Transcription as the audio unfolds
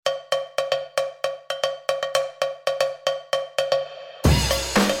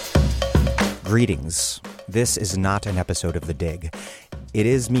Greetings. This is not an episode of The Dig. It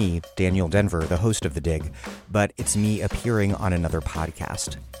is me, Daniel Denver, the host of The Dig, but it's me appearing on another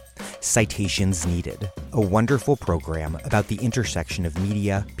podcast. Citations Needed, a wonderful program about the intersection of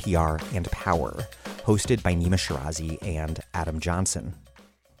media, PR, and power, hosted by Nima Shirazi and Adam Johnson.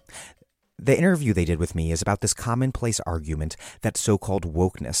 The interview they did with me is about this commonplace argument that so-called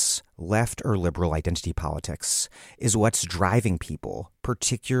wokeness, left or liberal identity politics, is what's driving people,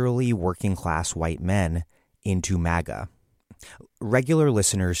 particularly working-class white men, into MAGA. Regular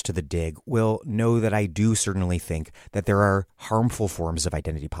listeners to The Dig will know that I do certainly think that there are harmful forms of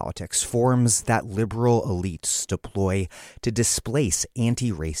identity politics, forms that liberal elites deploy to displace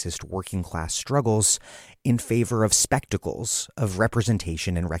anti-racist working-class struggles in favor of spectacles of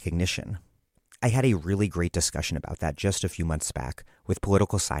representation and recognition. I had a really great discussion about that just a few months back with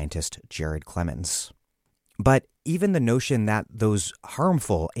political scientist Jared Clemens. But even the notion that those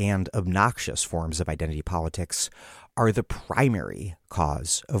harmful and obnoxious forms of identity politics are the primary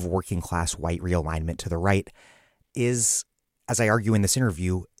cause of working-class white realignment to the right is, as I argue in this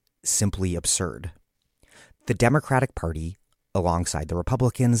interview, simply absurd. The Democratic Party, alongside the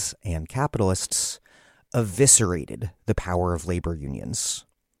Republicans and capitalists, eviscerated the power of labor unions,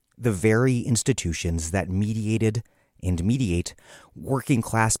 the very institutions that mediated and mediate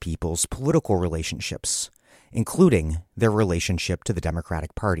working-class people's political relationships, including their relationship to the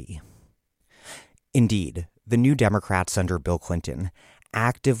Democratic Party. Indeed, the New Democrats under Bill Clinton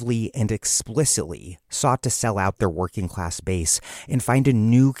actively and explicitly sought to sell out their working-class base and find a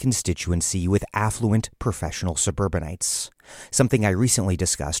new constituency with affluent professional suburbanites, something I recently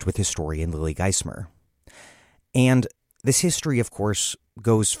discussed with historian Lily Geismer. And this history, of course,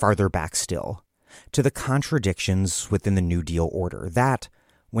 goes farther back still, to the contradictions within the New Deal order that,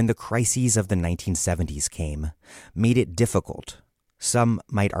 when the crises of the 1970s came, made it difficult, some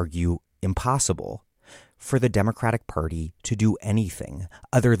might argue impossible, for the Democratic Party to do anything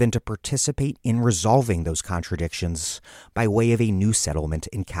other than to participate in resolving those contradictions by way of a new settlement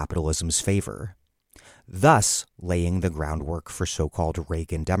in capitalism's favor, thus laying the groundwork for so-called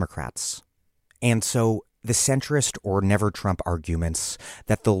Reagan Democrats. And so, the centrist or never Trump arguments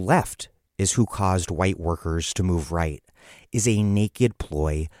that the left is who caused white workers to move right is a naked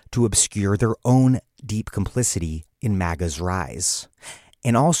ploy to obscure their own deep complicity in MAGA's rise,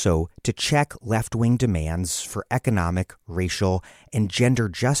 and also to check left-wing demands for economic, racial, and gender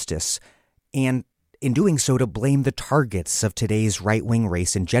justice, and in doing so to blame the targets of today's right-wing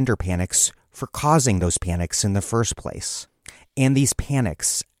race and gender panics for causing those panics in the first place. And these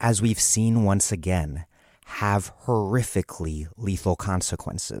panics, as we've seen once again, have horrifically lethal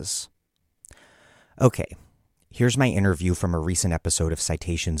consequences. Okay, here's my interview from a recent episode of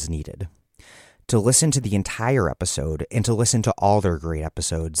Citations Needed. To listen to the entire episode and to listen to all their great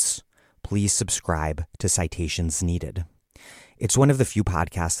episodes, please subscribe to Citations Needed. It's one of the few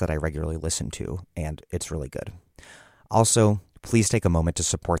podcasts that I regularly listen to, and it's really good. Also, please take a moment to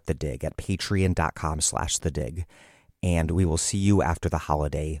support The Dig at patreon.com/thedig, and we will see you after the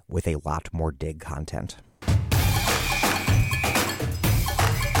holiday with a lot more Dig content.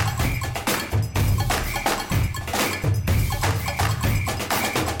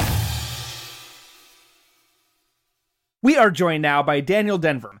 We are joined now by Daniel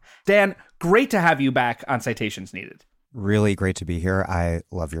Denver. Dan, great to have you back on Citations Needed. Really great to be here. I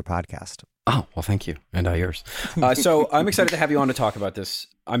love your podcast. Oh, well, thank you. And yours. So I'm excited to have you on to talk about this.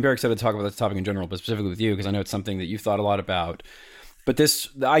 I'm very excited to talk about this topic in general, but specifically with you, because I know it's something that you've thought a lot about. But the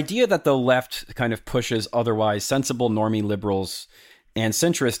idea that the left kind of pushes otherwise sensible normie liberals and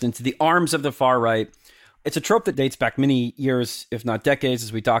centrists into the arms of the far right, it's a trope that dates back many years, if not decades,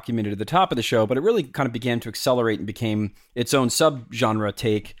 as we documented at the top of the show, but it really kind of began to accelerate and became its own subgenre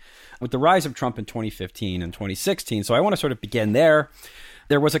take with the rise of Trump in 2015 and 2016. So I want to sort of begin there.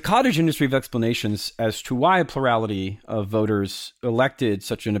 There was a cottage industry of explanations as to why a plurality of voters elected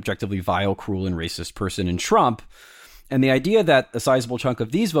such an objectively vile, cruel, and racist person in Trump. And the idea that a sizable chunk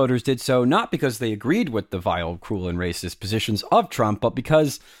of these voters did so not because they agreed with the vile, cruel, and racist positions of Trump, but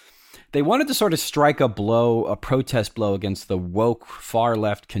because they wanted to sort of strike a blow, a protest blow against the woke far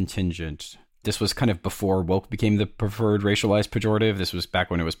left contingent. This was kind of before woke became the preferred racialized pejorative. This was back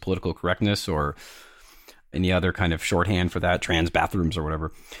when it was political correctness or any other kind of shorthand for that, trans bathrooms or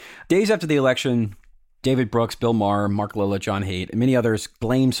whatever. Days after the election, David Brooks, Bill Maher, Mark Lilla, John Haidt, and many others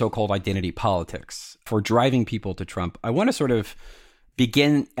blamed so-called identity politics for driving people to Trump. I want to sort of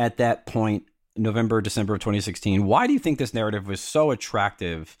begin at that point, November, December of 2016. Why do you think this narrative was so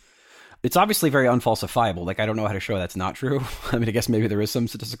attractive? It's obviously very unfalsifiable. Like, I don't know how to show that's not true. I mean, I guess maybe there is some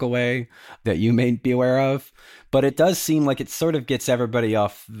statistical way that you may be aware of, but it does seem like it sort of gets everybody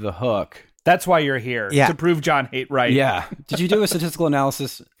off the hook That's why you're here, to prove John Haidt right. Yeah. Did you do a statistical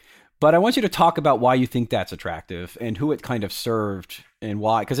analysis? But I want you to talk about why you think that's attractive and who it kind of served and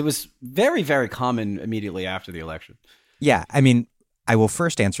why, because it was very, very common immediately after the election. Yeah, I mean, I will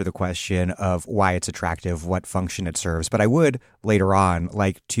first answer the question of why it's attractive, what function it serves, but I would later on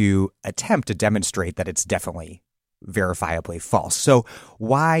like to attempt to demonstrate that it's definitely verifiably false. So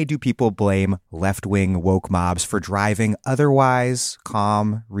why do people blame left-wing woke mobs for driving otherwise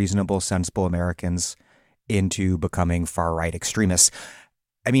calm, reasonable, sensible Americans into becoming far-right extremists?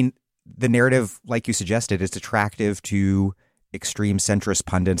 I mean, the narrative, like you suggested, is attractive to extreme centrist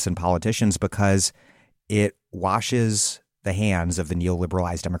pundits and politicians because it washes the hands of the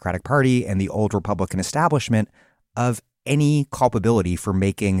neoliberalized Democratic Party and the old Republican establishment of any culpability for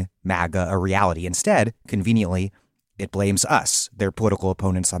making MAGA a reality. Instead, conveniently, it blames us, their political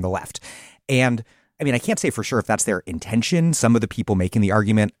opponents on the left. And I mean, I can't say for sure if that's their intention. Some of the people making the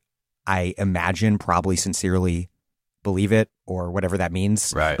argument, I imagine, probably sincerely believe it or whatever that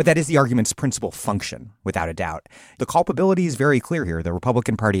means. Right. But that is the argument's principal function, without a doubt. The culpability is very clear here. The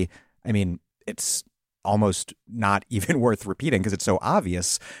Republican Party, I mean, it's almost not even worth repeating because it's so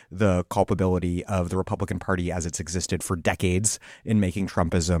obvious, the culpability of the Republican Party as it's existed for decades in making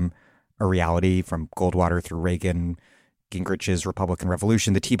Trumpism a reality, from Goldwater through Reagan, Gingrich's Republican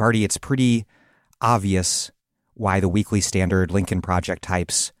Revolution, the Tea Party. It's pretty obvious why the Weekly Standard, Lincoln Project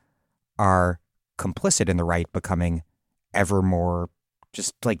types are complicit in the right becoming ever more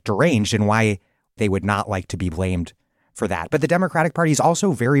just like deranged, and why they would not like to be blamed for that. But the Democratic Party is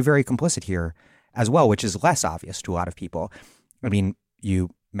also very, very complicit here as well, which is less obvious to a lot of people. I mean, you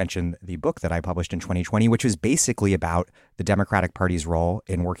mentioned the book that I published in 2020, which was basically about the Democratic Party's role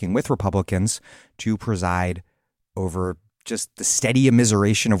in working with Republicans to preside over just the steady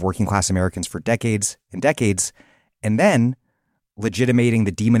immiseration of working class Americans for decades and decades, and then legitimating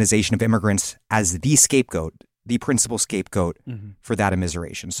the demonization of immigrants as the scapegoat, the principal scapegoat for that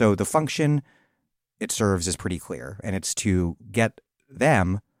immiseration. So the function it serves is pretty clear, and it's to get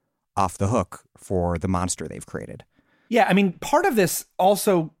them off the hook for the monster they've created. Yeah, I mean, part of this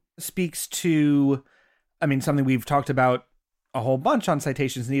also speaks to, I mean, something we've talked about a whole bunch on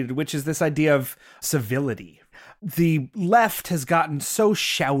Citations Needed, which is this idea of civility. The left has gotten so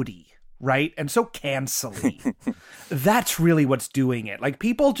shouty, right? And so cancel-y. That's really what's doing it. Like,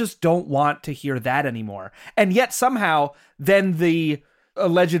 people just don't want to hear that anymore. And yet somehow then the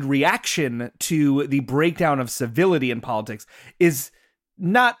alleged reaction to the breakdown of civility in politics is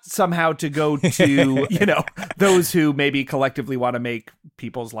not somehow to go to, you know, those who maybe collectively want to make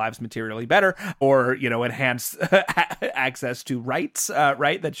people's lives materially better or, you know, enhance access to rights,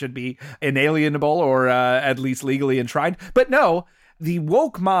 right, that should be inalienable or at least legally enshrined. But no, the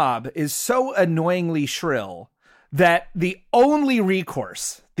woke mob is so annoyingly shrill that the only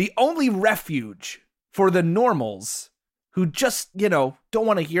recourse, the only refuge for the normals who just, you know, don't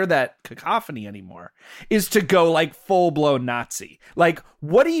want to hear that cacophony anymore, is to go like full-blown Nazi. Like,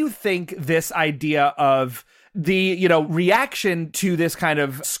 what do you think this idea of the, you know, reaction to this kind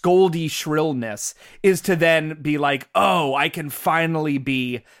of scoldy shrillness is to then be like, oh, I can finally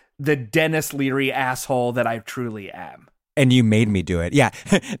be the Dennis Leary asshole that I truly am? And you made me do it. Yeah.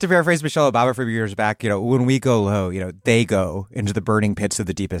 To paraphrase Michelle Obama from years back, you know, when we go low, you know, they go into the burning pits of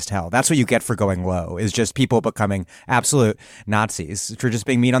the deepest hell. That's what you get for going low, is just people becoming absolute Nazis for just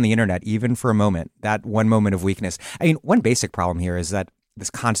being mean on the internet, even for a moment, that one moment of weakness. I mean, one basic problem here is that this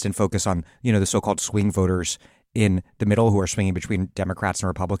constant focus on, you know, the so-called swing voters in the middle who are swinging between Democrats and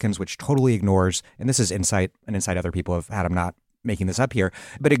Republicans, which totally ignores, and this is an insight other people have had, I'm not making this up here,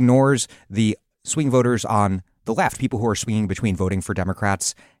 but ignores the swing voters on the left, people who are swinging between voting for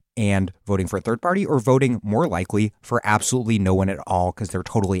Democrats and voting for a third party, or voting more likely for absolutely no one at all because they're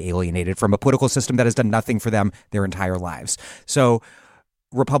totally alienated from a political system that has done nothing for them their entire lives. So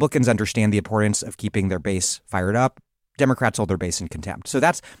Republicans understand the importance of keeping their base fired up. Democrats hold their base in contempt. So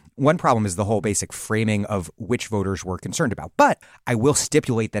that's one problem, is the whole basic framing of which voters we're concerned about. But I will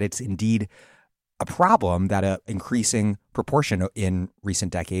stipulate that it's indeed a problem that an increasing proportion in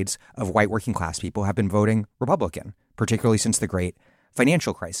recent decades of white working class people have been voting Republican, particularly since the great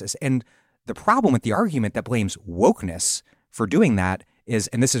financial crisis. And the problem with the argument that blames wokeness for doing that is,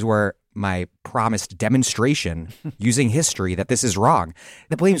 and this is where my promised demonstration using history that this is wrong,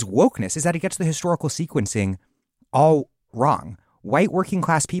 that blames wokeness is that it gets the historical sequencing all wrong. White working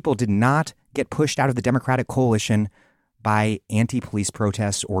class people did not get pushed out of the Democratic coalition by anti-police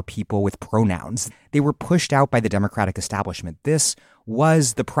protests or people with pronouns. They were pushed out by the Democratic establishment. This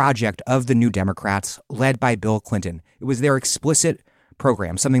was the project of the New Democrats led by Bill Clinton. It was their explicit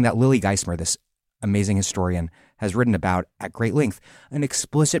program, something that Lily Geismer, this amazing historian, has written about at great length, an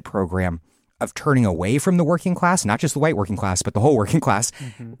explicit program of turning away from the working class, not just the white working class, but the whole working class,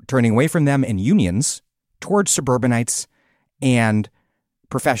 turning away from them and unions towards suburbanites and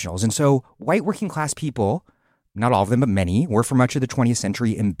professionals. And so white working class people, not all of them, but many, were for much of the 20th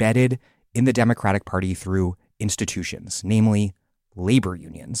century embedded in the Democratic Party through institutions, namely labor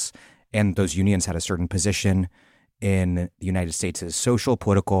unions. And those unions had a certain position in the United States' social,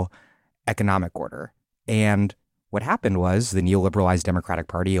 political, economic order. And what happened was the neoliberalized Democratic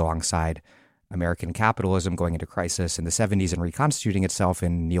Party, alongside American capitalism going into crisis in the 70s and reconstituting itself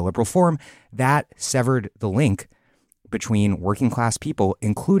in neoliberal form, that severed the link between working class people,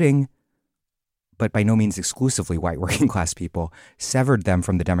 including, but by no means exclusively white working class people, severed them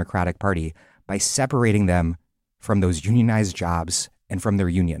from the Democratic Party by separating them from those unionized jobs and from their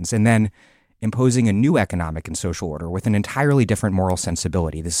unions, and then imposing a new economic and social order with an entirely different moral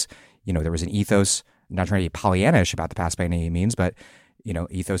sensibility. This, there was an ethos, not trying to be Pollyannish about the past by any means, but,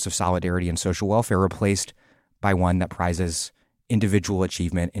 ethos of solidarity and social welfare replaced by one that prizes individual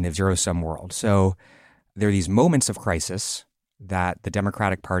achievement in a zero-sum world. So there are these moments of crisis that the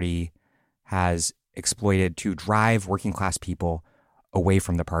Democratic Party has exploited to drive working class people away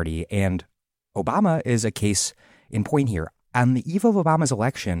from the party. And Obama is a case in point here. On the eve of Obama's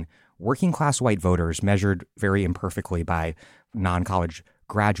election, working class white voters, measured very imperfectly by non-college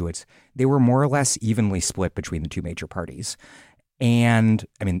graduates, they were more or less evenly split between the two major parties. And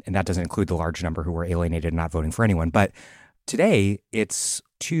that doesn't include the large number who were alienated and not voting for anyone. But today, it's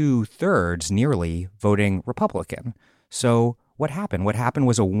 2/3 nearly voting Republican. So what happened? What happened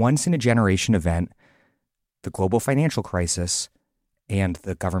was a once-in-a-generation event, the global financial crisis and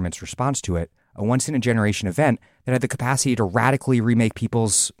the government's response to it, a once-in-a-generation event that had the capacity to radically remake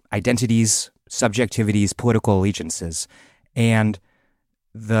people's identities, subjectivities, political allegiances. And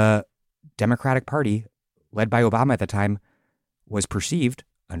the Democratic Party, led by Obama at the time, was perceived,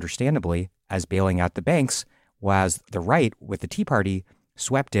 understandably, as bailing out the banks, whereas the right, with the Tea Party,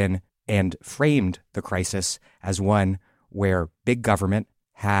 swept in and framed the crisis as one where big government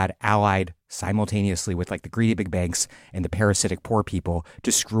had allied simultaneously with the greedy big banks and the parasitic poor people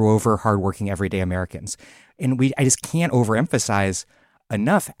to screw over hardworking everyday Americans. And I just can't overemphasize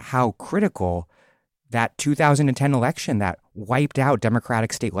enough how critical that 2010 election that wiped out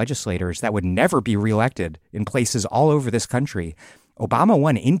Democratic state legislators that would never be reelected in places all over this country. Obama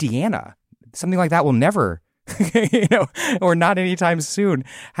won Indiana. Something like that will never, or not anytime soon,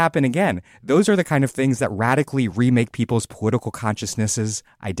 happen again. Those are the kind of things that radically remake people's political consciousnesses,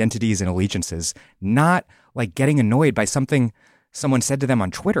 identities, and allegiances, not like getting annoyed by something someone said to them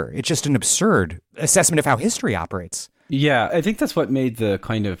on Twitter. It's just an absurd assessment of how history operates. Yeah, I think that's what made the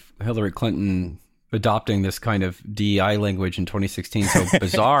kind of Hillary Clinton adopting this kind of DEI language in 2016 so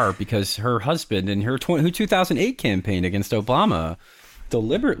bizarre, because her husband in her 2008 campaign against Obama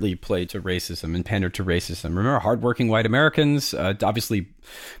deliberately played to racism and pandered to racism. Remember, hardworking white Americans, obviously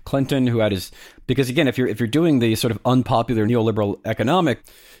Clinton, who had because again, if you're doing the sort of unpopular neoliberal economic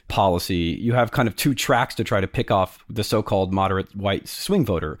policy, you have kind of two tracks to try to pick off the so-called moderate white swing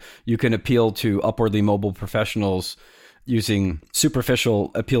voter. You can appeal to upwardly mobile professionals using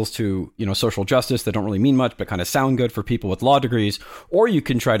superficial appeals to, social justice that don't really mean much, but kind of sound good for people with law degrees, or you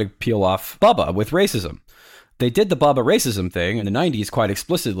can try to peel off Bubba with racism. They did the Bubba racism thing in the 90s quite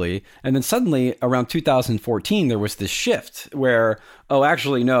explicitly, and then suddenly around 2014, there was this shift where,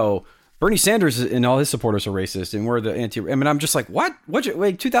 actually, no, Bernie Sanders and all his supporters are racist, and we're the I'm just like, what?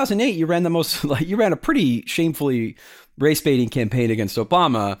 Wait, 2008, you ran you ran a pretty shamefully race-baiting campaign against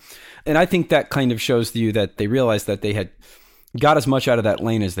Obama. And I think that kind of shows you that they realized that they had got as much out of that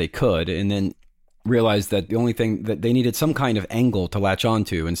lane as they could, and then realized that the only thing that they needed some kind of angle to latch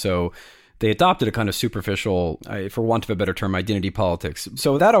onto. And so they adopted a kind of superficial, for want of a better term, identity politics.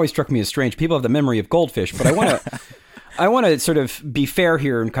 So that always struck me as strange. People have the memory of goldfish, but I want to sort of be fair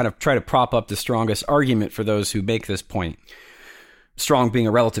here and kind of try to prop up the strongest argument for those who make this point. Strong being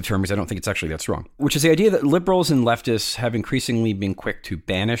a relative term, because I don't think it's actually that strong, which is the idea that liberals and leftists have increasingly been quick to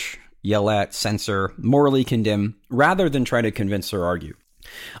banish, yell at, censor, morally condemn, rather than try to convince or argue.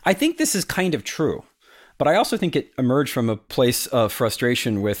 I think this is kind of true, but I also think it emerged from a place of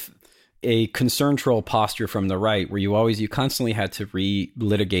frustration with a concern troll posture from the right, where you constantly had to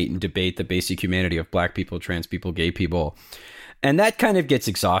re-litigate and debate the basic humanity of black people, trans people, gay people. And that kind of gets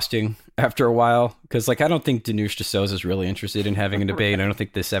exhausting after a while, because I don't think Dinesh D'Souza is really interested in having a debate. I don't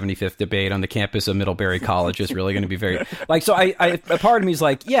think the 75th debate on the campus of Middlebury College is really going to be very so a part of me is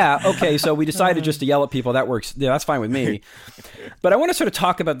like, yeah, okay, so we decided just to yell at people. That works. Yeah, that's fine with me. But I want to sort of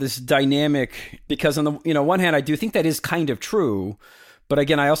talk about this dynamic, because on the one hand, I do think that is kind of true. But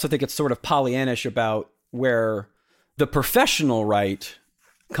again, I also think it's sort of Pollyannish about where the professional right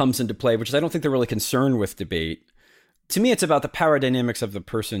comes into play, which is I don't think they're really concerned with debate. To me, it's about the power dynamics of the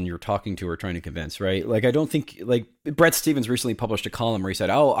person you're talking to or trying to convince, right? Like, I don't think, like, Bret Stephens recently published a column where he said,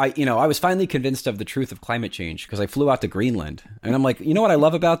 I was finally convinced of the truth of climate change because I flew out to Greenland. And I'm like, you know what I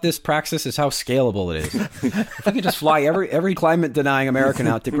love about this praxis is how scalable it is. If I could just fly every climate denying American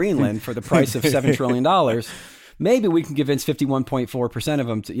out to Greenland for the price of $7 trillion, maybe we can convince 51.4% of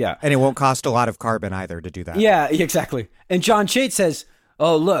them to, yeah. And it won't cost a lot of carbon either to do that. Yeah, exactly. And John Chait says,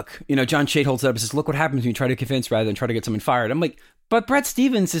 oh, look, John Chait holds it up and says, look what happens when you try to convince rather than try to get someone fired. I'm like, but Bret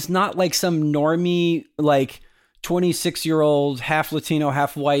Stephens is not like some normie, like 26-year-old, half Latino,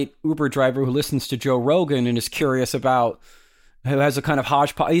 half white Uber driver who listens to Joe Rogan and is curious about, who has a kind of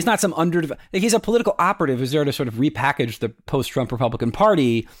hodgepodge. He's not some he's a political operative who's there to sort of repackage the post-Trump Republican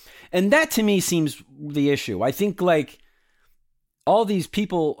Party. And that to me seems the issue. I think like, all these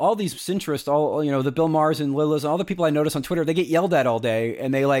people, all these centrists, the Bill Maher's and Lilas, all the people I notice on Twitter, they get yelled at all day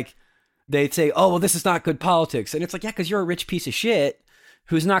and they say, oh, well, this is not good politics. And it's like, yeah, because you're a rich piece of shit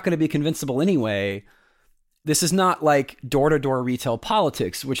who's not going to be convincible anyway. This is not like door-to-door retail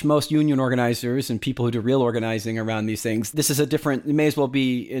politics, which most union organizers and people who do real organizing around these things, this is a different, it may as well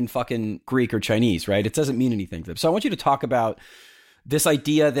be in fucking Greek or Chinese, right? It doesn't mean anything to them. So I want you to talk about this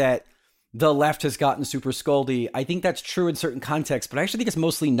idea that the left has gotten super scoldy. I think that's true in certain contexts, but I actually think it's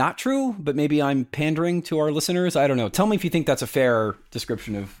mostly not true, but maybe I'm pandering to our listeners. I don't know. Tell me if you think that's a fair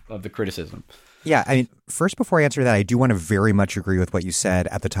description of the criticism. Yeah, I mean, first, before I answer that, I do want to very much agree with what you said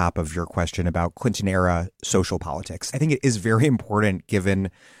at the top of your question about Clinton-era social politics. I think it is very important,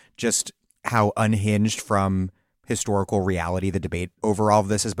 given just how unhinged from historical reality the debate over all of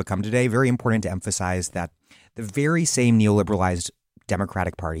this has become today, very important to emphasize that the very same neoliberalized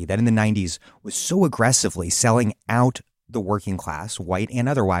Democratic Party that in the 90s was so aggressively selling out the working class, white and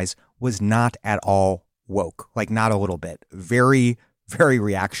otherwise, was not at all woke, like not a little bit. Very, very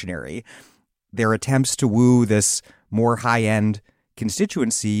reactionary. Their attempts to woo this more high-end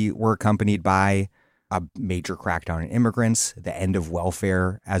constituency were accompanied by a major crackdown on immigrants, the end of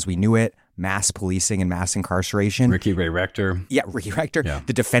welfare as we knew it, mass policing and mass incarceration. Ricky Ray Rector. Yeah, Ricky Rector. Yeah.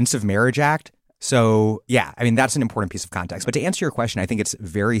 The Defense of Marriage Act. So, yeah, I mean, that's an important piece of context. But to answer your question, I think it's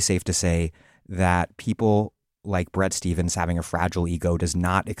very safe to say that people like Bret Stephens having a fragile ego does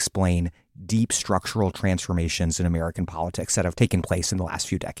not explain deep structural transformations in American politics that have taken place in the last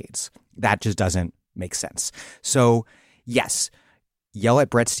few decades. That just doesn't make sense. So, yes, yell at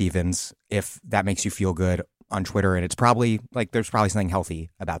Bret Stephens if that makes you feel good on Twitter. And it's probably like there's probably something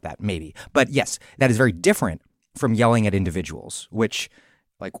healthy about that, maybe. But yes, that is very different from yelling at individuals, which,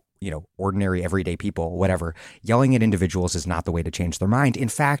 like, ordinary everyday people, whatever. Yelling at individuals is not the way to change their mind. In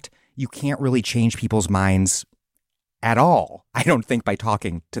fact, you can't really change people's minds at all, I don't think, by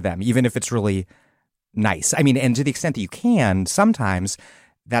talking to them, even if it's really nice. I mean, and to the extent that you can, sometimes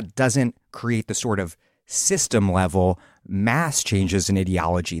that doesn't create the sort of system level mass changes in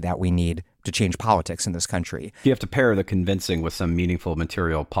ideology that we need to change politics in this country. You have to pair the convincing with some meaningful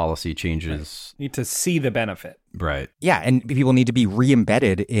material policy changes. You need to see the benefit. Right. Yeah, and people need to be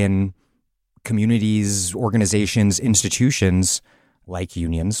re-embedded in communities, organizations, institutions like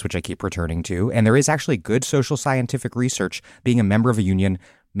unions, which I keep returning to. And there is actually good social scientific research. Being a member of a union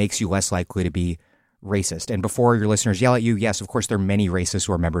makes you less likely to be racist. And before your listeners yell at you, yes, of course, there are many racists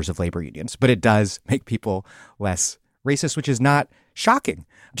who are members of labor unions, but it does make people less racist, which is not shocking.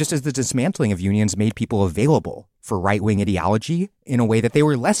 Just as the dismantling of unions made people available for right-wing ideology in a way that they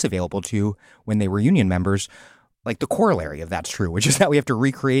were less available to when they were union members, like the corollary of that's true, which is that we have to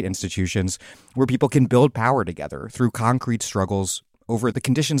recreate institutions where people can build power together through concrete struggles over the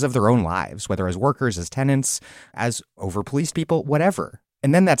conditions of their own lives, whether as workers, as tenants, as over-policed people, whatever.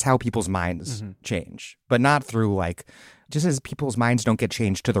 And then that's how people's minds change, but not through just as people's minds don't get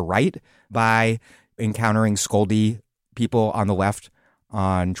changed to the right by encountering scoldy people on the left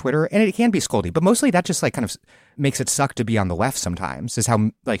on Twitter. And it can be scoldy, but mostly that just kind of makes it suck to be on the left sometimes, is how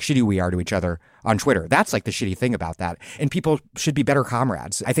shitty we are to each other on Twitter. That's the shitty thing about that. And people should be better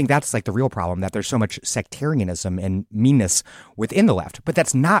comrades. I think that's the real problem, that there's so much sectarianism and meanness within the left, but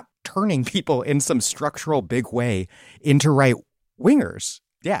that's not turning people in some structural big way into right wingers.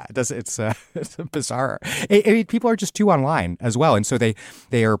 Yeah, it does. It's bizarre. I mean, people are just too online as well, and so they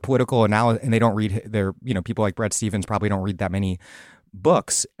are political analysis, and they don't read. They're people like Bret Stephens probably don't read that many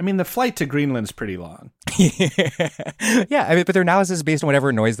books. I mean, the flight to Greenland's pretty long. Yeah, I mean, but their analysis is based on whatever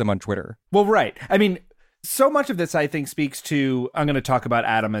annoys them on Twitter. Well, right. I mean, so much of this, I think, speaks to, I'm going to talk about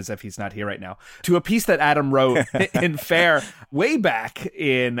Adam as if he's not here right now, to a piece that Adam wrote in Fair way back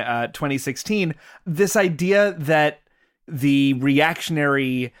in 2016, this idea that the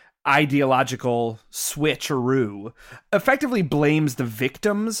reactionary ideological switcheroo, effectively blames the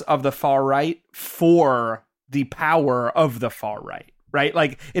victims of the far right for the power of the far right, right?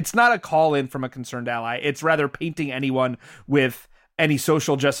 Like, it's not a call in from a concerned ally. It's rather painting anyone with any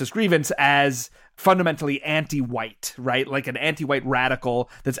social justice grievance as fundamentally anti-white, right? Like an anti-white radical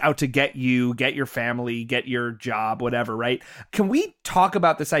that's out to get you, get your family, get your job, whatever, right? Can we talk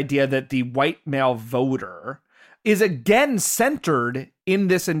about this idea that the white male voter is again centered in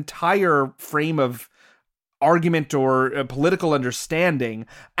this entire frame of argument or political understanding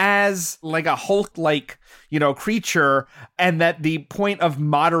as like a Hulk-like, creature, and that the point of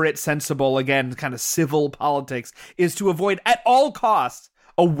moderate, sensible, again, kind of civil politics is to avoid at all costs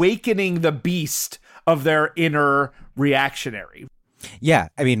awakening the beast of their inner reactionary. Yeah,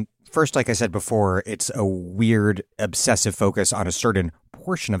 I mean, first, like I said before, it's a weird obsessive focus on a certain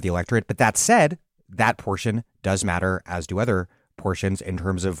portion of the electorate. But that said, that portion does matter, as do other portions, in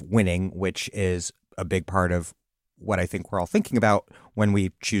terms of winning, which is a big part of what I think we're all thinking about when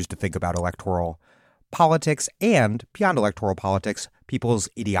we choose to think about electoral politics. And beyond electoral politics, people's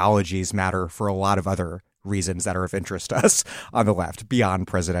ideologies matter for a lot of other reasons that are of interest to us on the left, beyond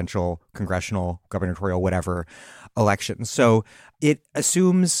presidential, congressional, gubernatorial, whatever elections. So it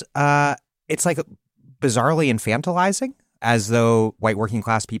assumes it's like bizarrely infantilizing, as though white working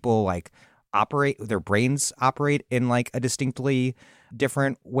class people their brains operate in like a distinctly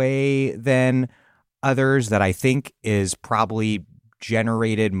different way than others, that I think is probably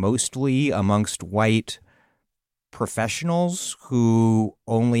generated mostly amongst white professionals who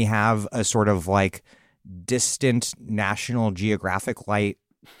only have a sort of like distant National Geographic like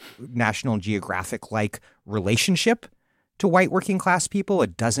relationship to white working class people.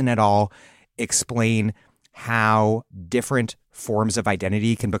 It doesn't at all explain how different forms of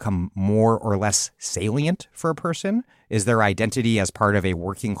identity can become more or less salient for a person. Is their identity as part of a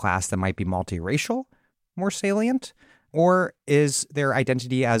working class that might be multiracial more salient? Or is their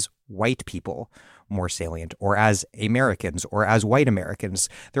identity as white people more salient, or as Americans, or as white Americans?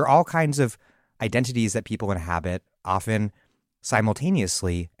 There are all kinds of identities that people inhabit, often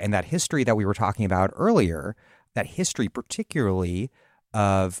simultaneously. And that history that we were talking about earlier, that history particularly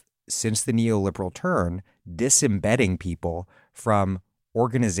of, since the neoliberal turn, disembedding people from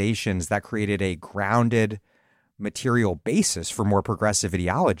organizations that created a grounded material basis for more progressive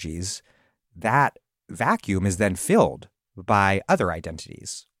ideologies, that vacuum is then filled by other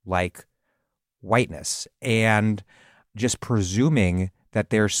identities like whiteness, and just presuming that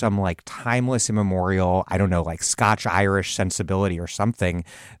there's some like timeless, immemorial, I don't know, like Scotch-Irish sensibility or something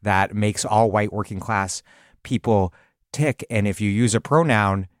that makes all white working class people tick. And if you use a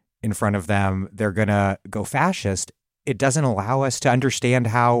pronoun in front of them, they're going to go fascist. It doesn't allow us to understand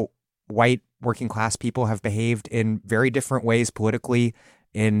how white working class people have behaved in very different ways politically,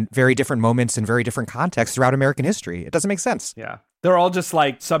 in very different moments, in very different contexts throughout American history. It doesn't make sense. Yeah. They're all just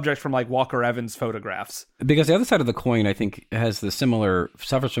like subjects from like Walker Evans photographs. Because the other side of the coin, I think,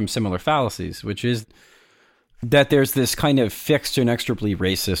 suffers from similar fallacies, which is that there's this kind of fixed, inextricably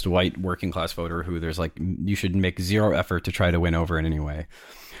racist white working class voter who there's like, you should make zero effort to try to win over in any way,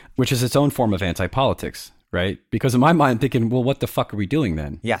 which is its own form of anti-politics, right? Because in my mind, I'm thinking, well, what the fuck are we doing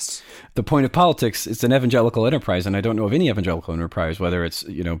then? Yes. The point of politics, it's an evangelical enterprise, and I don't know of any evangelical enterprise, whether it's,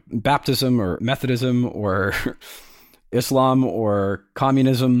 Baptism or Methodism or Islam or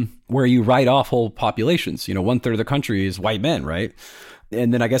communism, where you write off whole populations. 1/3 of the country is white men, right?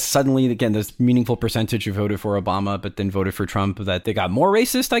 And then I guess suddenly, again, this meaningful percentage who voted for Obama, but then voted for Trump, that they got more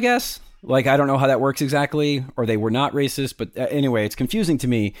racist, I guess. Like, I don't know how that works exactly, or they were not racist. But anyway, it's confusing to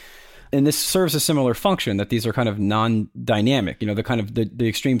me. And this serves a similar function, that these are kind of non-dynamic. The kind of the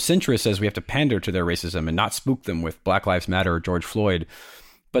extreme centrist says we have to pander to their racism and not spook them with Black Lives Matter or George Floyd.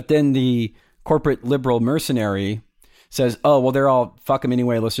 But then the corporate liberal mercenary says, oh, well, they're all fuck them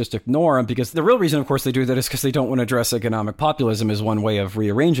anyway, let's just ignore them. Because the real reason, of course, they do that is because they don't want to address economic populism as one way of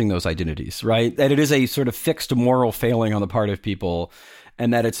rearranging those identities, right? That it is a sort of fixed moral failing on the part of people,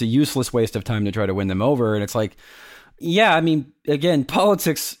 and that it's a useless waste of time to try to win them over. And it's like, yeah, I mean, again,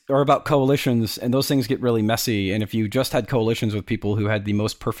 politics are about coalitions, and those things get really messy. And if you just had coalitions with people who had the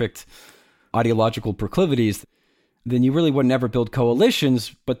most perfect ideological proclivities, then you really would never build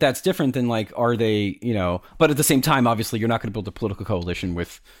coalitions. But that's different than like, are they, but at the same time, obviously, you're not going to build a political coalition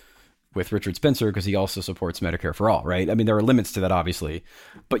with Richard Spencer because he also supports Medicare for all, right? I mean, there are limits to that, obviously,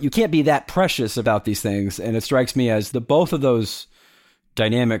 but you can't be that precious about these things. And it strikes me as both of those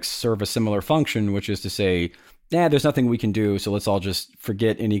dynamics serve a similar function, which is to say, there's nothing we can do, so let's all just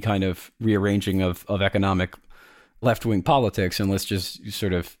forget any kind of rearranging of economic left-wing politics and let's just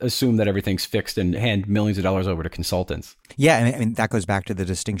sort of assume that everything's fixed and hand millions of dollars over to consultants. Yeah, and I mean, that goes back to the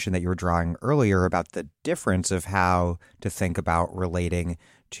distinction that you were drawing earlier about the difference of how to think about relating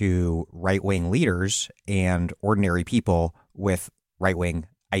to right-wing leaders and ordinary people with right-wing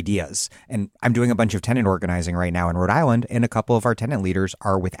ideas. And I'm doing a bunch of tenant organizing right now in Rhode Island, and a couple of our tenant leaders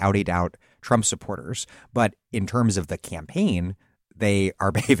are without a doubt Trump supporters. But in terms of the campaign, they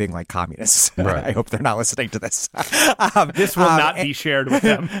are behaving like communists. Right. I hope they're not listening to this. This will not be shared with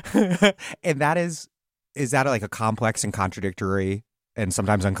them. And that is that like a complex and contradictory and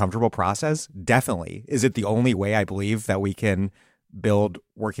sometimes uncomfortable process? Definitely. Is it the only way I believe that we can build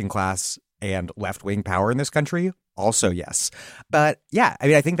working class and left-wing power in this country? Also, yes. But yeah, I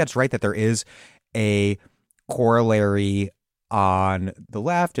mean, I think that's right that there is a corollary on the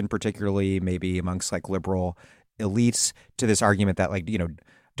left, and particularly maybe amongst like liberal elites, to this argument that, like, you know,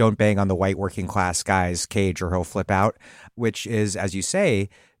 don't bang on the white working class guy's cage or he'll flip out, which is, as you say,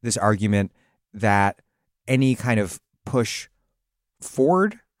 this argument that any kind of push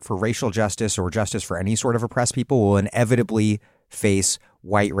forward for racial justice or justice for any sort of oppressed people will inevitably face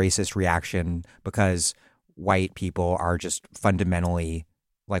white racist reaction because white people are just fundamentally,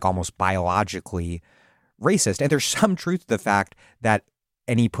 like almost biologically racist. And there's some truth to the fact that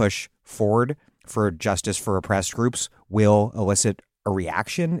any push forward for justice for oppressed groups will elicit a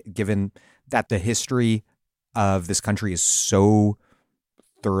reaction, given that the history of this country is so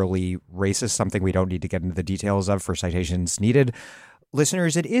thoroughly racist, something we don't need to get into the details of for citations needed.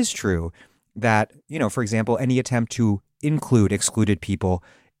 Listeners, it is true that, you know, for example, any attempt to include excluded people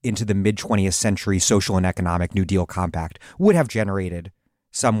into the mid-20th century social and economic New Deal compact would have generated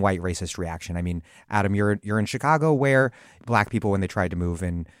some white racist reaction. I mean, Adam, you're in Chicago, where black people, when they tried to move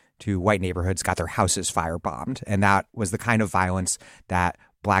in to white neighborhoods, got their houses firebombed. And that was the kind of violence that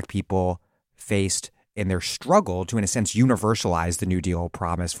black people faced in their struggle to, in a sense, universalize the New Deal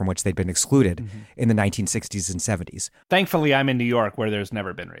promise from which they'd been excluded in the 1960s and 70s. Thankfully, I'm in New York, where there's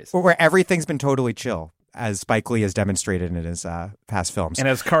never been racism. Where everything's been totally chill, as Spike Lee has demonstrated in his past films. And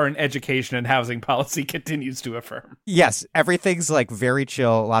as current education and housing policy continues to affirm. Yes, everything's like very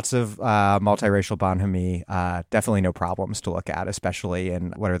chill, lots of multiracial bonhomie, definitely no problems to look at, especially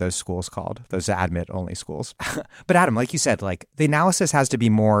in, what are those schools called? Those admit-only schools. But Adam, like you said, like the analysis has to be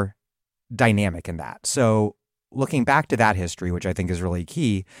more dynamic in that. So looking back to that history, which I think is really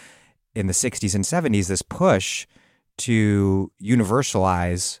key, in the 60s and 70s, this push to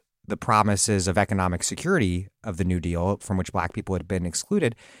universalize the promises of economic security of the New Deal, from which black people had been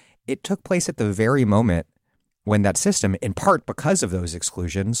excluded, it took place at the very moment when that system, in part because of those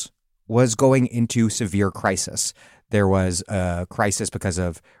exclusions, was going into severe crisis. There was a crisis because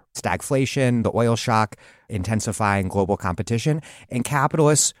of stagflation, the oil shock, intensifying global competition, and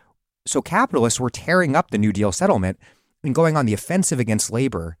capitalists were tearing up the New Deal settlement and going on the offensive against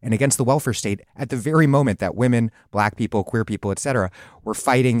labor and against the welfare state at the very moment that women, black people, queer people, etc., were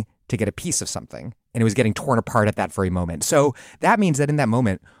fighting to get a piece of something. And it was getting torn apart at that very moment. So that means that in that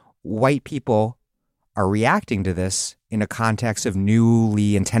moment, white people are reacting to this in a context of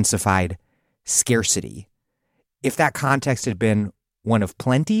newly intensified scarcity. If that context had been one of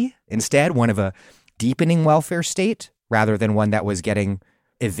plenty, instead, one of a deepening welfare state, rather than one that was getting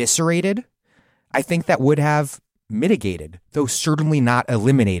eviscerated, I think that would have mitigated, though certainly not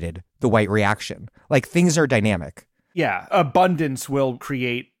eliminated, the white reaction. Like, things are dynamic. Yeah, abundance will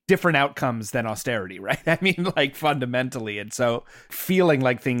create different outcomes than austerity, right? I mean, like, fundamentally. And so feeling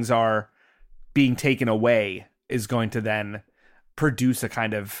like things are being taken away is going to then produce a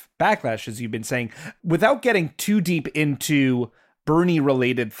kind of backlash, as you've been saying. Without getting too deep into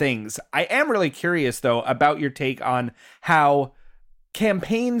Bernie-related things, I am really curious, though, about your take on how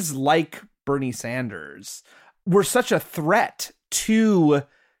campaigns like Bernie Sanders were such a threat to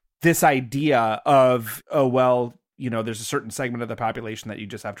this idea of, oh, well, you know, there's a certain segment of the population that you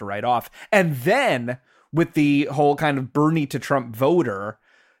just have to write off. And then with the whole kind of Bernie to Trump voter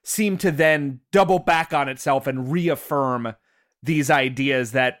seemed to then double back on itself and reaffirm these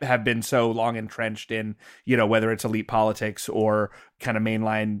ideas that have been so long entrenched in, you know, whether it's elite politics or kind of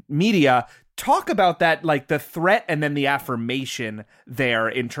mainline media. Talk about that, like the threat and then the affirmation there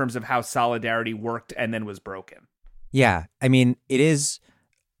in terms of how solidarity worked and then was broken. Yeah, I mean, it is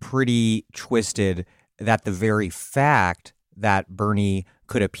pretty twisted that the very fact that Bernie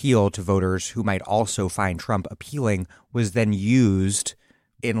could appeal to voters who might also find Trump appealing was then used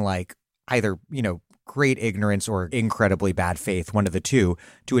in, like, either, you know, great ignorance or incredibly bad faith, one of the two,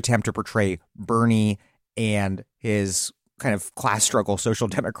 to attempt to portray Bernie and his kind of class struggle social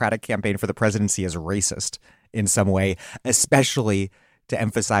democratic campaign for the presidency as racist in some way, especially to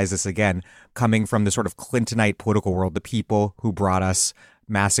emphasize this again, coming from the sort of Clintonite political world, the people who brought us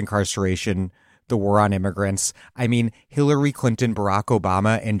mass incarceration, the war on immigrants. I mean, Hillary Clinton, Barack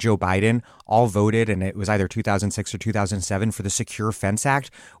Obama, and Joe Biden all voted, and it was either 2006 or 2007, for the Secure Fence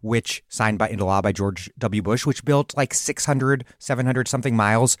Act, which signed into law by George W. Bush, which built like 600, 700 something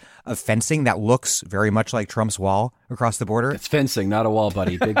miles of fencing that looks very much like Trump's wall across the border. It's fencing, not a wall,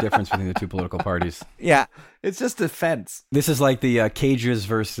 buddy. Big difference between the two political parties. Yeah. It's just a fence. This is like the cages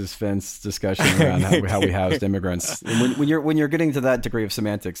versus fence discussion around how we housed immigrants. And when you're getting to that degree of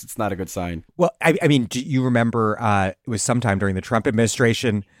semantics, it's not a good sign. Well, I mean, do you remember it was sometime during the Trump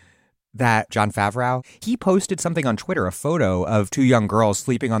administration that Jon Favreau, he posted something on Twitter, a photo of two young girls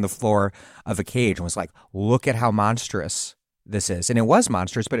sleeping on the floor of a cage, and was like, look at how monstrous this is. And it was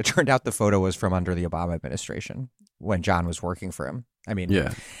monstrous, but it turned out the photo was from under the Obama administration when John was working for him. I mean,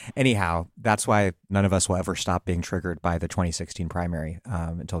 yeah. Anyhow, that's why none of us will ever stop being triggered by the 2016 primary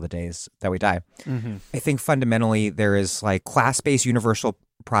until the days that we die. Mm-hmm. I think fundamentally there is like class-based universal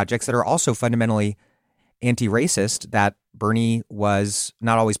projects that are also fundamentally anti-racist that Bernie was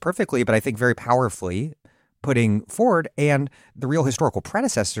not always perfectly, but I think very powerfully putting forward. And the real historical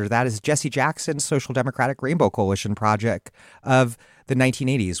predecessor to that is Jesse Jackson's Social Democratic Rainbow Coalition project of the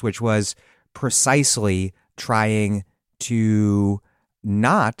 1980s, which was precisely trying to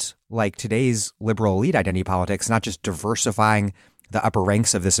not, like today's liberal elite identity politics, not just diversifying the upper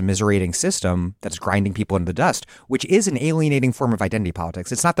ranks of this immiserating system that's grinding people into the dust, which is an alienating form of identity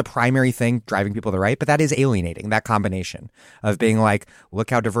politics. It's not the primary thing driving people to the right, but that is alienating, that combination of being like, look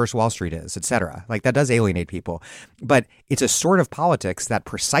how diverse Wall Street is, et cetera. Like that does alienate people. But it's a sort of politics that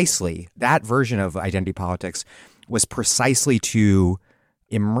precisely, that version of identity politics was precisely to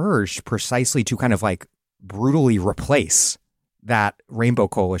emerge, precisely to kind of like brutally replace that Rainbow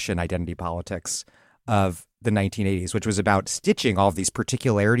Coalition identity politics of the 1980s, which was about stitching all of these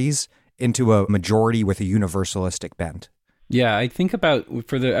particularities into a majority with a universalistic bent. Yeah, I think about,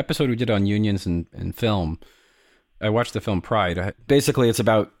 for the episode we did on unions and film, I watched the film Pride. Basically, it's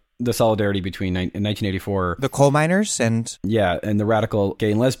about the solidarity between in 1984 the coal miners and the radical gay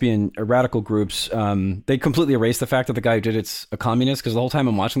and lesbian radical groups. They completely erased the fact that the guy who did it's a communist, because the whole time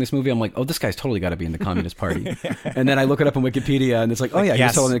I'm watching this movie I'm like, oh, this guy's totally got to be in the Communist Party. And then I look it up on Wikipedia and it's like, oh yeah,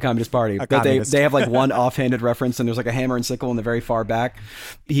 he's totally in the Communist Party. But they have like one offhanded reference, and there's like a hammer and sickle in the very far back.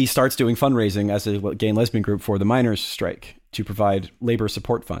 He starts doing fundraising as a gay and lesbian group for the miners' strike to provide labor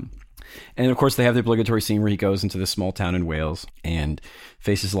support fund. And of course, they have the obligatory scene where he goes into this small town in Wales and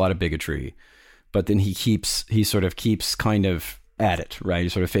faces a lot of bigotry. But then he sort of keeps kind of at it, right? He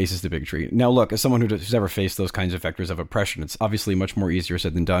sort of faces the bigotry. Now, look, as someone who's ever faced those kinds of vectors of oppression, it's obviously much more easier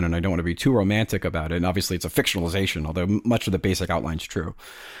said than done. And I don't want to be too romantic about it. And obviously, it's a fictionalization, although much of the basic outline's true.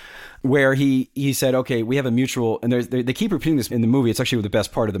 Where he said, okay, we have a mutual, and they keep repeating this in the movie. It's actually the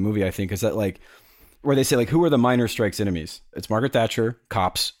best part of the movie, I think, is that like, where they say, like, who are the miners' strike's enemies? It's Margaret Thatcher,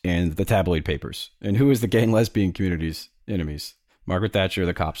 cops, and the tabloid papers. And who is the gay and lesbian community's enemies? Margaret Thatcher,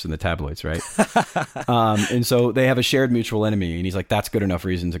 the cops, and the tabloids, right? And so they have a shared mutual enemy. And he's like, that's good enough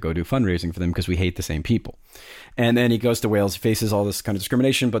reason to go do fundraising for them because we hate the same people. And then he goes to Wales, faces all this kind of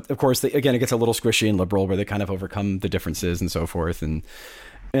discrimination. But of course, again, it gets a little squishy and liberal where they kind of overcome the differences and so forth. And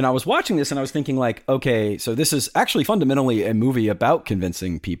I was watching this and I was thinking like, okay, so this is actually fundamentally a movie about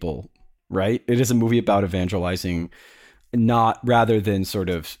convincing people, right? It is a movie about evangelizing, not rather than sort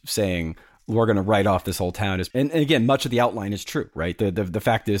of saying, we're going to write off this whole town. And again, much of the outline is true, right? The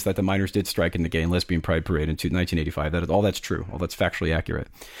fact is that the miners did strike in the gay and lesbian pride parade in 1985. All that's true. All that's factually accurate.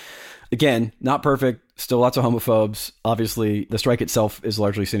 Again, not perfect. Still lots of homophobes. Obviously, the strike itself is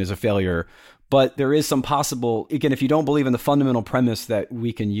largely seen as a failure. But there is some possible, again, if you don't believe in the fundamental premise that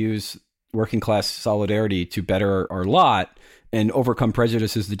we can use working class solidarity to better our lot and overcome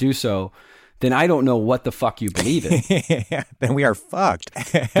prejudices to do so, then I don't know what the fuck you believe in. Then we are fucked.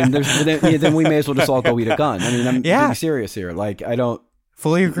 then we may as well just all go eat a gun. I mean, I'm being serious here. Like, I don't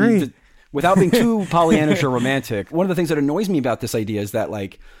fully agree. Without being too Pollyannish or romantic, one of the things that annoys me about this idea is that,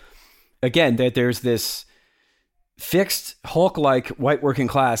 like, again, that there's this fixed Hulk-like white working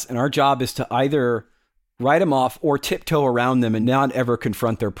class, and our job is to either write them off or tiptoe around them and not ever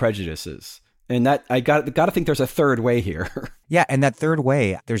confront their prejudices. And that I got to think there's a third way here. Yeah, and that third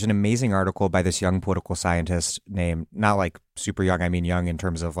way, there's an amazing article by this young political scientist named, not like super young, I mean young in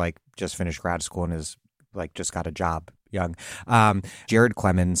terms of like just finished grad school and is like just got a job young, Jared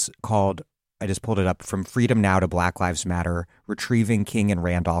Clemens, called, I just pulled it up, From Freedom Now to Black Lives Matter, Retrieving King and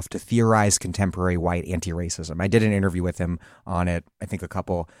Randolph to Theorize Contemporary White Anti-Racism. I did an interview with him on it, I think a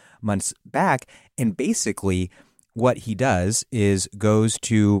couple months back, and basically what he does is goes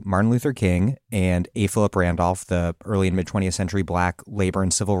to Martin Luther King and A. Philip Randolph, the early and mid-20th century Black labor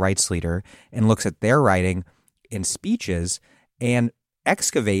and civil rights leader, and looks at their writing and speeches and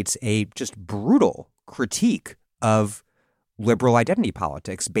excavates a just brutal critique of liberal identity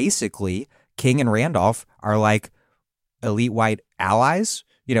politics. Basically, King and Randolph are like elite white allies,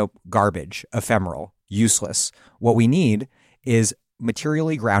 garbage, ephemeral, useless. What we need is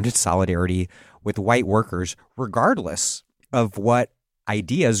materially grounded solidarity with white workers, regardless of what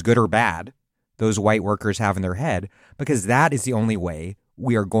ideas, good or bad, those white workers have in their head, because that is the only way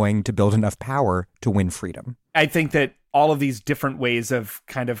we are going to build enough power to win freedom. I think that all of these different ways of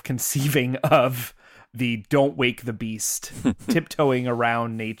kind of conceiving of the don't wake the beast, tiptoeing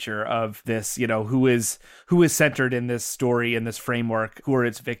around nature of this, who is centered in this story, in this framework, who are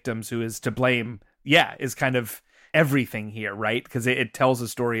its victims, who is to blame, is kind of everything here, right? Because it tells a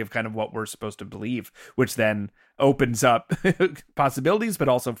story of kind of what we're supposed to believe, which then opens up possibilities, but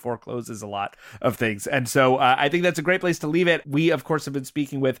also forecloses a lot of things. And so I think that's a great place to leave it. We, of course, have been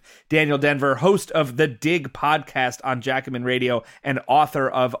speaking with Daniel Denvir, host of the Dig podcast on Jacobin Radio and author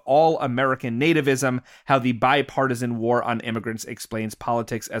of All American Nativism, How the Bipartisan War on Immigrants Explains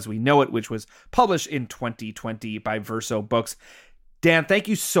Politics as We Know It, which was published in 2020 by Verso Books. Dan, thank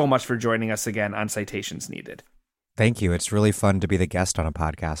you so much for joining us again on Citations Needed. Thank you. It's really fun to be the guest on a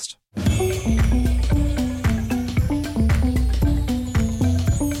podcast.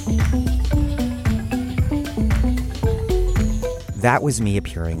 That was me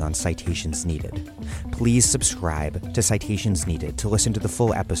appearing on Citations Needed. Please subscribe to Citations Needed to listen to the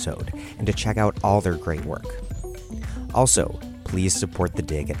full episode and to check out all their great work. Also, please support The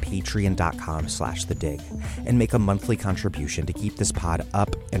Dig at patreon.com/thedig and make a monthly contribution to keep this pod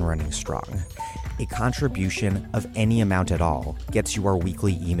up and running strong. A contribution of any amount at all gets you our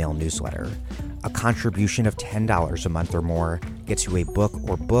weekly email newsletter. A contribution of $10 a month or more gets you a book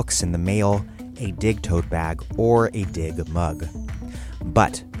or books in the mail, a Dig tote bag, or a Dig mug.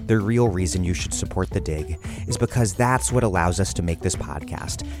 But the real reason you should support The Dig is because that's what allows us to make this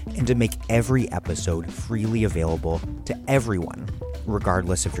podcast and to make every episode freely available to everyone,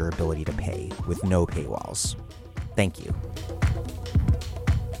 regardless of your ability to pay, with no paywalls. Thank you.